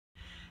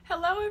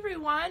Hello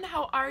everyone,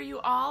 how are you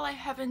all? I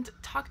haven't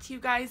talked to you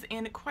guys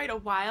in quite a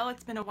while.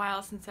 It's been a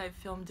while since I've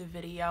filmed a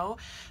video,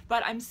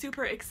 but I'm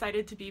super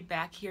excited to be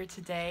back here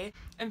today.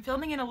 I'm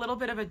filming in a little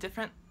bit of a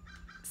different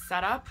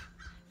setup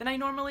than I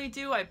normally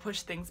do. I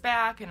push things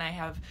back and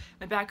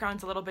my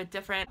background's a little bit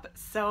different.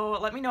 So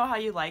let me know how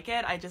you like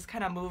it. I just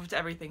kind of moved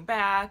everything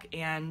back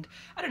and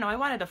I don't know, I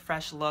wanted a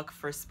fresh look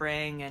for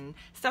spring and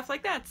stuff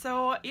like that.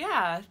 So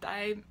yeah,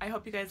 I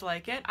hope you guys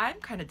like it. I'm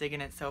kind of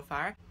digging it so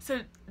far. So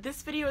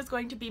this video is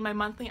going to be my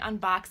monthly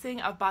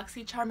unboxing of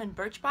Boxycharm and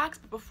Birchbox,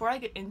 but before I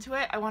get into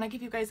it, I want to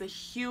give you guys a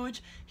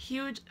huge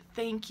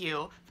thank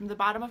you from the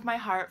bottom of my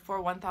heart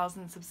for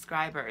 1,000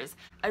 subscribers.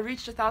 I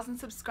reached 1,000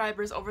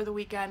 subscribers over the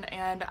weekend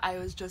and I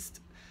was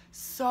just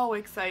so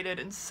excited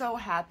and so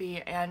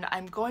happy, and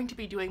I'm going to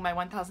be doing my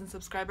 1,000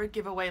 subscriber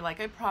giveaway like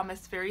I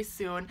promised very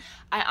soon.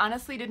 I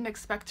honestly didn't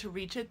expect to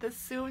reach it this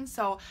soon,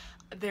 so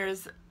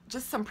there's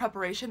just some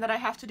preparation that I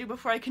have to do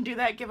before I can do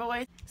that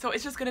giveaway. So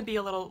it's just going to be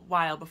a little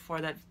while before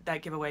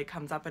that giveaway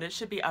comes up, but it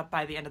should be up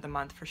by the end of the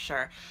month for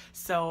sure.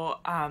 So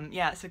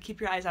yeah, so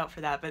keep your eyes out for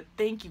that. But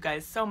thank you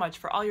guys so much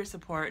for all your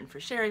support and for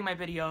sharing my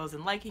videos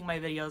and liking my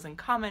videos and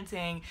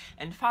commenting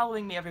and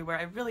following me everywhere.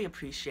 I really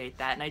appreciate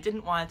that, and I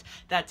didn't want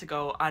that to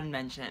go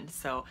unmentioned,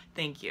 so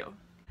thank you.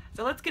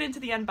 So let's get into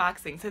the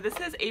unboxing. So this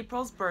is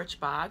April's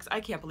Birchbox.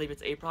 I can't believe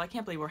it's April. I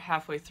can't believe we're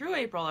halfway through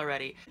April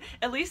already.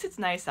 At least it's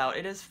nice out.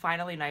 It is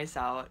finally nice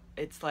out.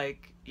 It's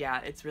like,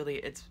 yeah, it's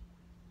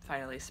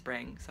finally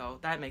spring, so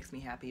that makes me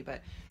happy.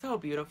 But so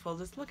beautiful.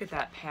 Just look at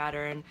that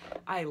pattern.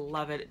 I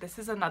love it. This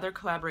is another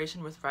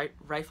collaboration with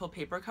Rifle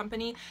Paper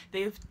Company.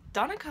 They've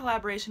done a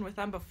collaboration with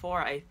them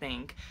before, I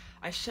think.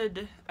 I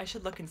should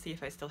look and see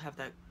if I still have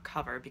the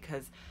cover,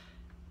 because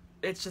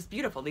it's just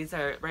beautiful. These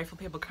are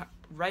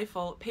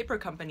Rifle Paper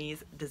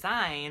Company's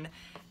design,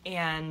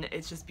 and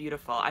it's just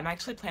beautiful. I'm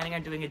actually planning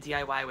on doing a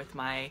DIY with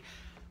my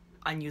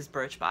unused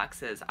birch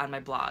boxes on my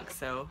blog,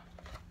 so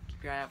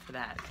keep your eye out for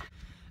that.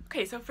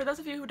 Okay, so for those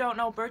of you who don't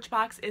know,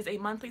 Birchbox is a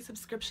monthly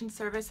subscription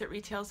service. It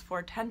retails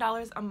for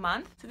 $10 a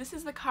month. So this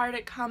is the card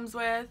it comes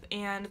with,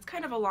 and it's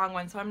kind of a long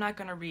one, so I'm not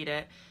going to read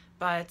it,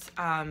 but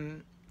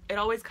it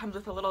always comes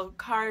with a little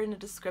card and a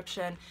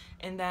description,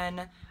 and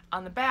then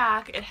on the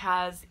back it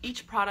has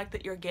each product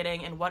that you're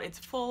getting and what its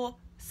full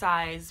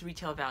size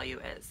retail value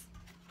is.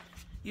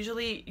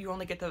 Usually you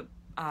only get the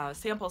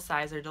sample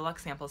size or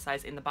deluxe sample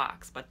size in the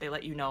box, but they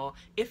let you know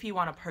if you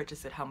want to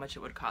purchase it how much it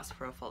would cost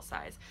for a full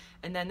size.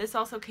 And then this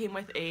also came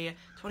with a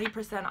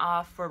 20%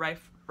 off for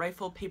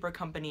Rifle Paper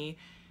Company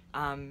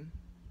on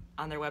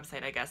their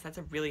website, I guess. That's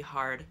a really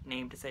hard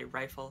name to say,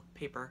 Rifle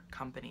Paper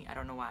Company. I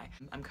don't know why.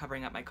 I'm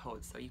covering up my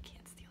code so you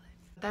can't steal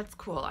it. That's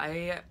cool.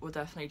 I will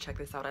definitely check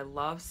this out. I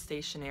love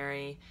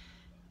stationery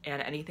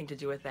and anything to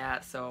do with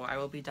that, so I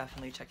will be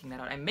definitely checking that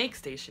out. I make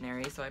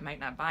stationery, so I might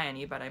not buy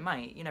any, but I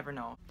might. You never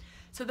know.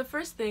 So the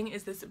first thing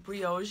is this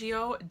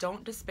Briogeo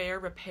Don't Despair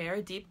Repair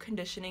Deep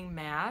Conditioning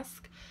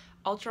Mask.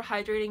 Ultra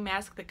hydrating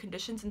mask that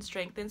conditions and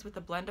strengthens with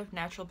a blend of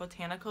natural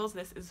botanicals.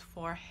 This is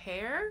for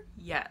hair?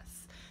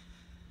 Yes.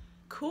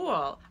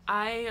 Cool.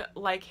 I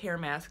like hair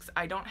masks.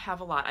 I don't have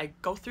a lot. I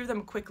go through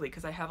them quickly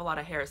because I have a lot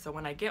of hair, so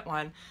when I get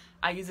one,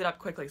 I use it up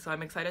quickly. So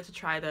I'm excited to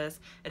try this.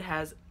 It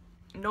has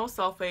no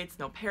sulfates,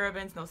 no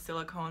parabens, no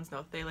silicones,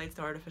 no phthalates,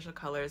 no artificial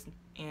colors,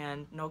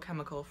 and no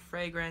chemical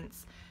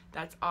fragrance.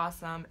 That's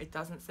awesome. It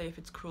doesn't say if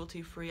it's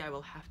cruelty-free. I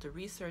will have to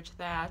research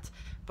that,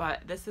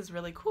 but this is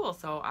really cool,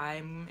 so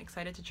I'm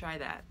excited to try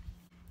that.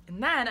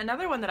 And then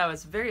another one that I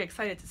was very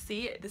excited to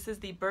see, this is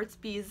the Burt's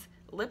Bees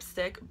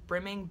lipstick.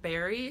 Brimming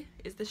Berry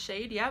is the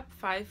shade. Yep,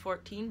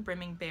 514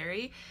 Brimming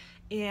Berry.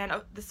 And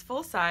this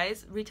full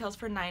size retails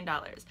for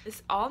 $9.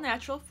 This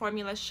all-natural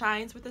formula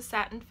shines with a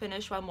satin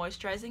finish while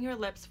moisturizing your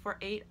lips for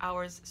 8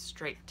 hours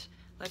straight.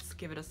 Let's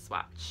give it a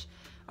swatch.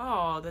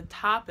 Oh, the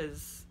top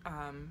is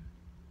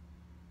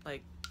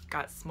like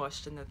got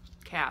smushed in the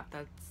cap.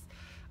 That's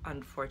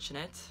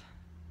unfortunate.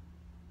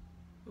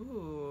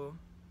 Ooh.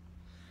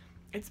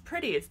 It's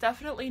pretty. It's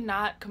definitely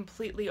not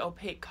completely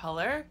opaque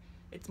color.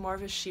 It's more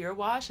of a sheer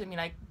wash. I mean,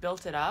 I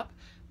built it up,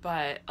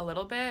 but a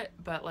little bit,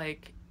 but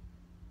like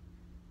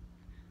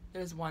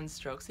there's one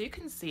stroke, so you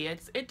can see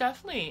it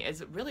definitely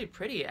is really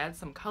pretty. It adds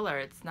some color.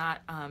 It's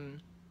not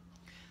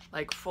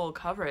like full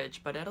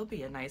coverage, but it'll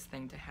be a nice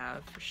thing to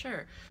have for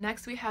sure.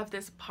 Next we have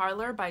this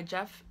Parlor by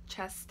Jeff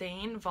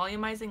Chastain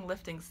Volumizing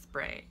Lifting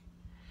Spray.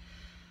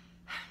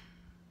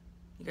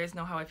 You guys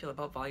know how I feel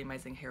about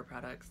volumizing hair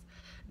products.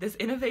 This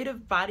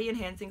innovative body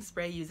enhancing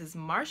spray uses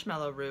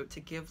marshmallow root to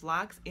give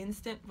locks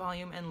instant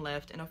volume and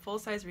lift, and a full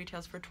size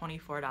retails for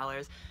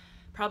 $24.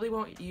 Probably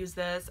won't use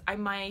this. I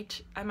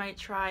might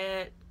try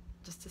it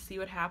just to see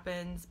what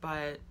happens,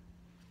 but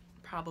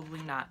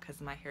probably not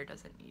because my hair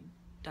doesn't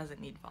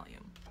need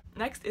volume.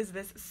 Next is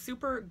this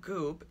Super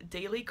Goop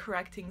Daily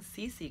Correcting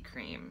CC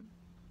Cream.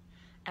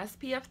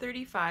 SPF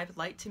 35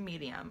 light to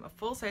medium. A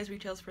full size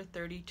retails for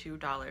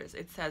 $32.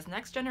 It says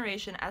next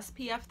generation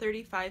SPF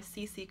 35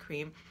 CC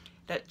cream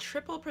that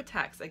triple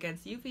protects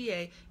against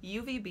UVA,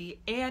 UVB,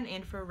 and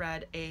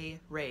infrared A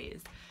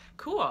rays.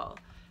 Cool.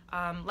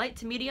 Light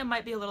to medium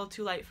might be a little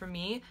too light for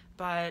me,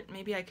 but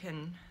maybe I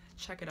can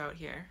check it out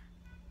here.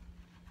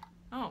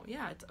 Oh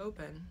yeah, it's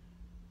open.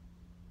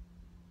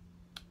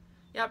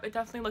 Yep, it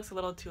definitely looks a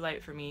little too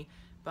light for me,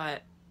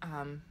 but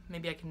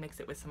maybe I can mix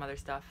it with some other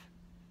stuff.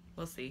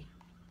 We'll see.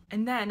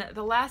 And then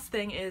the last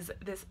thing is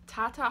this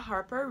Tata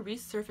Harper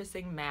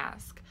Resurfacing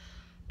Mask.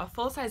 A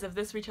full size of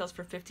this retails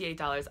for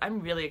 $58.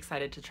 I'm really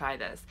excited to try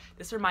this.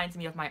 This reminds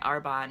me of my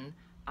Arbonne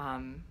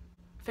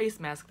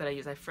face mask that I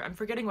use. I'm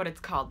forgetting what it's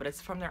called, but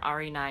it's from their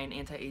RE9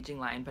 anti-aging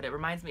line, but it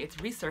reminds me, it's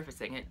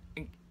resurfacing.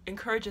 It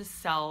encourages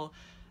cell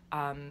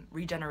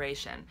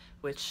regeneration,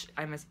 which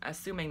I'm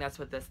assuming that's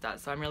what this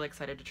does. So I'm really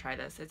excited to try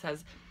this. It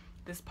says,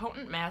 this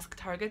potent mask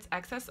targets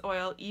excess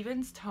oil,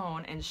 evens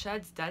tone, and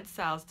sheds dead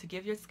cells to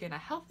give your skin a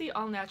healthy,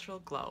 all-natural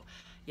glow.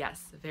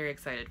 Yes, very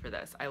excited for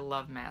this. I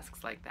love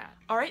masks like that.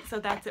 All right, so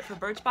that's it for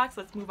Birchbox.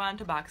 Let's move on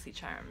to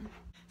Boxycharm.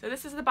 So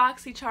this is the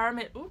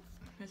Boxycharm. Ooh,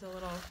 there's a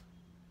little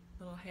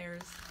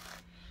hairs.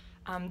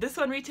 This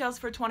one retails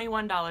for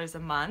 $21 a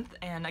month,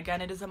 and again,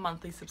 it is a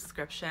monthly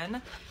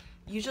subscription.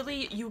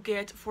 Usually you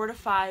get 4 to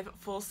 5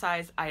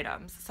 full-size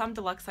items, some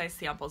deluxe size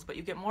samples, but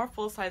you get more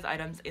full-size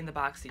items in the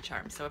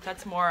Boxycharm. So if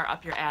that's more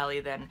up your alley,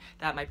 then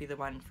that might be the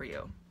one for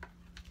you.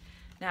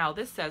 Now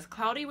this says,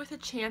 cloudy with a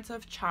chance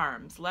of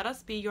charms. Let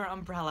us be your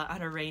umbrella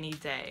on a rainy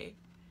day.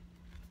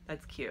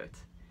 That's cute.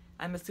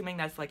 I'm assuming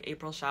that's like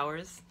April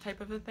showers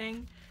type of a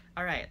thing.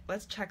 All right,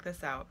 let's check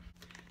this out.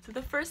 So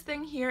the first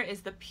thing here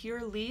is the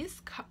Pure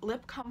Lease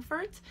Lip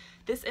Comfort.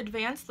 This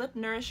advanced lip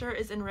nourisher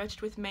is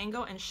enriched with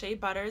mango and shea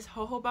butters,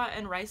 jojoba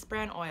and rice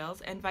bran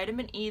oils, and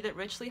vitamin E that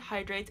richly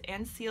hydrates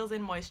and seals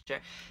in moisture.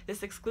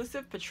 This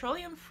exclusive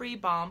petroleum-free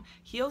balm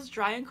heals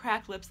dry and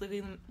cracked lips,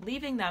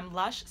 leaving them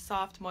lush,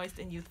 soft, moist,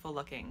 and youthful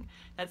looking.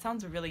 That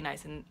sounds really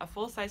nice, and a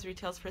full size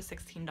retails for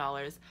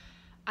 $16.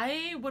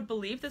 I would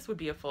believe this would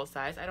be a full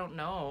size. I don't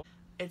know.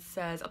 It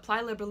says,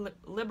 apply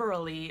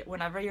liberally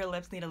whenever your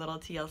lips need a little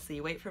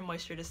TLC. Wait for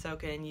moisture to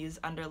soak in. Use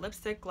under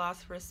lipstick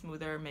gloss for a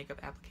smoother makeup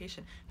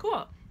application.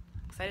 Cool.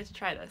 Excited to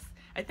try this.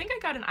 I think I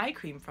got an eye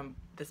cream from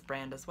this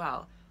brand as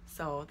well,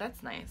 so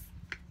that's nice.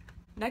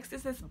 Next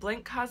is this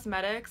Blink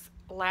Cosmetics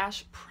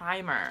Lash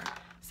Primer.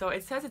 So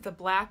it says it's a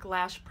black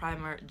lash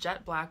primer,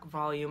 jet black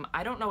volume.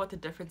 I don't know what the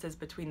difference is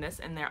between this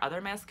and their other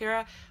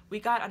mascara.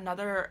 We got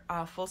another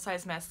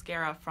full-size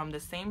mascara from the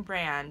same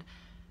brand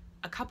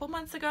a couple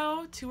months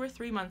ago, 2 or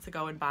 3 months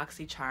ago in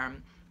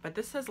Boxycharm, but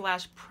this says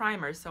lash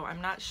primer, so I'm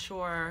not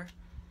sure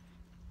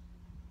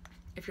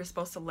if you're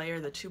supposed to layer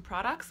the two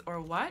products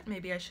or what.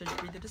 Maybe I should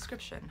read the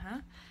description, huh?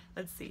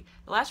 Let's see.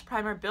 The lash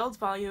primer builds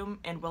volume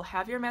and will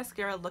have your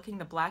mascara looking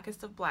the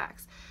blackest of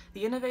blacks.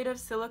 The innovative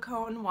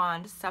silicone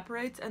wand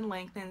separates and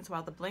lengthens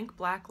while the Blink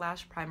Black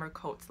Lash Primer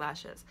coats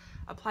lashes.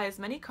 Apply as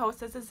many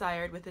coats as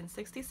desired within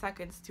 60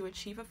 seconds to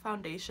achieve a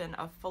foundation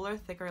of fuller,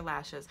 thicker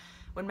lashes.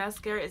 When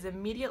mascara is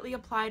immediately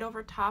applied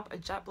over top, a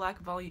jet black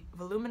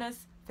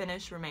voluminous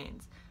finish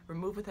remains.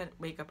 Remove with a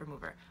makeup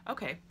remover.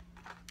 Okay,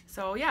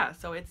 so yeah,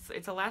 so it's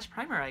a lash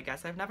primer, I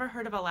guess. I've never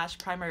heard of a lash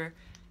primer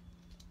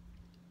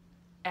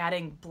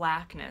adding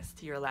blackness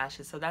to your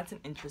lashes, so that's an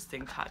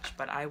interesting touch,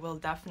 but I will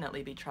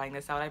definitely be trying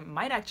this out. I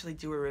might actually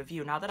do a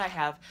review. Now that I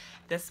have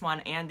this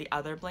one and the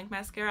other Blink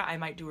mascara, I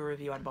might do a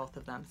review on both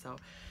of them, so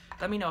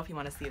let me know if you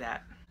want to see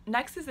that.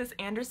 Next is this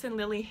Anderson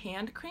Lily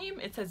hand cream.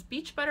 It says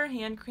Beach Butter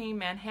Hand Cream,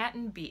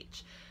 Manhattan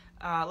Beach.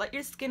 Let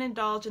your skin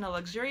indulge in a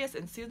luxurious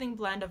and soothing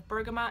blend of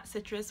bergamot,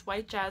 citrus,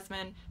 white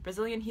jasmine,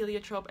 Brazilian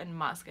heliotrope, and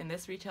musk, and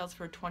this retails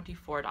for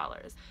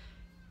 $24.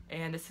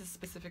 And this is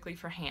specifically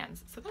for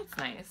hands, so that's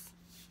nice.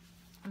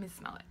 Let me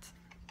smell it.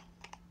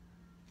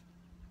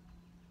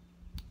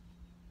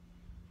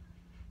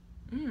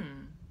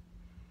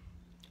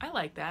 I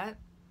like that.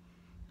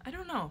 I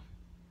don't know.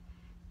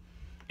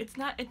 It's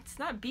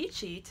not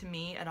beachy to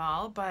me at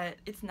all, but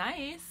it's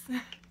nice.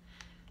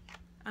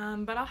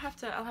 But I'll have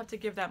to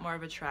give that more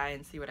of a try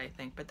and see what I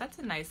think. But that's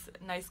a nice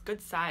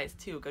good size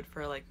too, good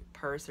for like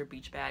purse or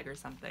beach bag or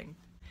something.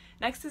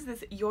 Next is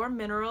this Your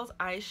Minerals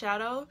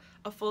eyeshadow.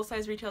 A full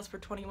size retails for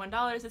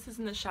 $21. This is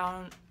in the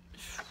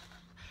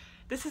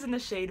This is in the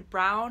shade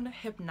Brown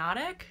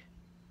Hypnotic.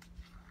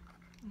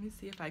 Let me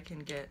see if I can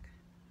get,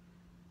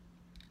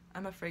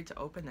 I'm afraid to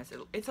open this.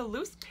 It's a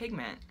loose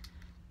pigment.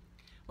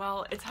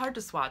 Well, it's hard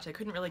to swatch. I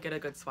couldn't really get a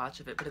good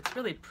swatch of it, but it's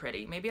really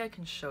pretty. Maybe I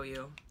can show you.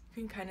 You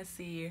can kind of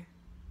see,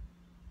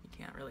 you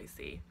can't really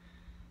see.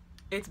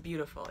 It's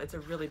beautiful. It's a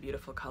really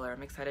beautiful color.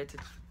 I'm excited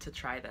to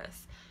try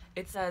this.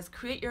 It says,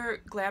 create your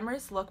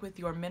glamorous look with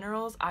Your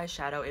Minerals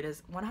eyeshadow. It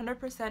is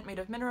 100% made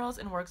of minerals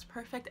and works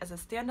perfect as a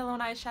standalone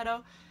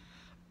eyeshadow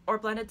or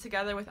blended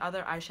together with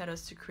other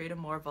eyeshadows to create a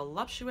more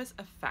voluptuous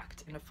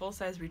effect. And a full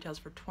size retails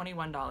for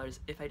 $21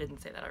 if I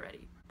didn't say that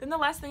already. Then the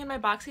last thing in my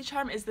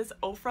Boxycharm is this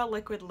Ofra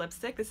liquid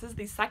lipstick. This is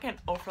the second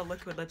Ofra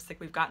liquid lipstick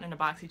we've gotten in a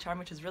Boxycharm,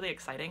 which is really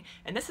exciting.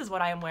 And this is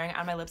what I am wearing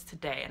on my lips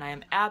today, and I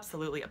am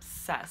absolutely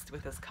obsessed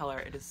with this color.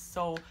 It is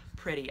so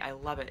pretty. I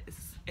love it.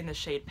 It's in the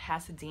shade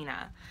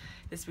Pasadena.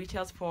 This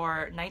retails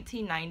for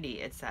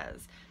 $19.90, it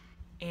says.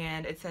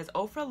 And it says,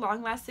 Ofra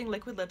long-lasting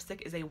liquid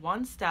lipstick is a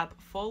one-step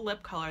full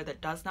lip color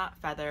that does not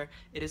feather.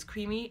 It is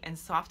creamy and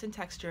soft in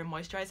texture,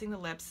 moisturizing the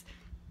lips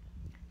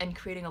and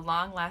creating a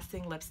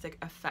long-lasting lipstick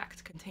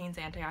effect. Contains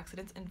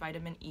antioxidants and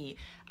vitamin E.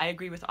 I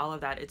agree with all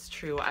of that. It's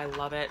true. I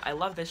love it. I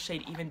love this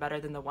shade even better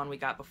than the one we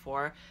got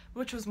before,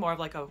 which was more of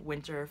like a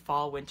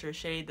fall-winter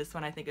shade. This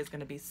one I think is going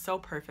to be so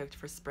perfect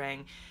for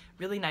spring.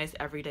 Really nice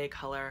everyday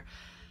color.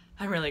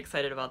 I'm really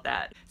excited about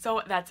that.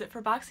 So that's it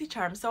for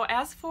BoxyCharm. So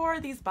as for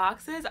these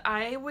boxes,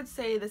 I would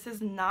say this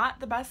is not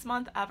the best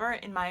month ever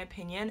in my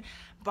opinion,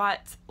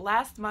 but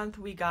last month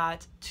we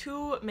got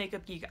 2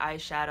 Makeup Geek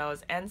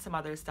eyeshadows and some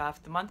other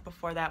stuff. The month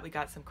before that we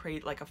got some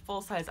like a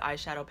full-size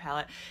eyeshadow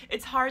palette.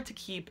 It's hard to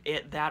keep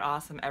it that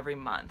awesome every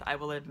month, I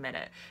will admit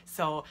it.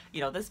 So, you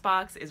know, this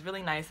box is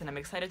really nice and I'm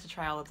excited to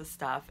try all of the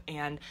stuff.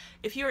 And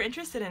if you're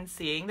interested in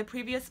seeing the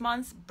previous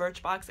month's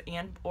Birchbox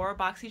or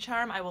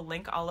BoxyCharm, I will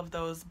link all of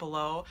those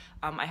below.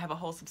 I have a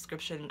whole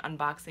subscription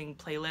unboxing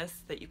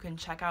playlist that you can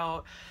check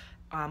out,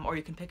 or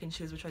you can pick and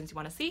choose which ones you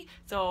want to see.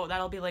 So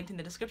that'll be linked in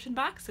the description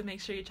box, so make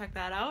sure you check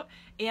that out.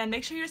 And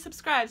make sure you're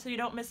subscribed so you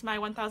don't miss my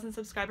 1,000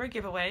 subscriber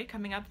giveaway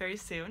coming up very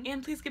soon.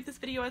 And please give this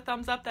video a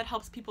thumbs up. That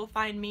helps people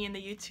find me in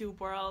the YouTube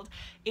world.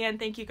 And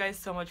thank you guys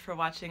so much for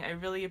watching. I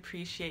really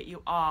appreciate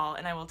you all,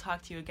 and I will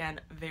talk to you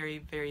again very,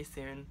 very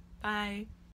soon. Bye!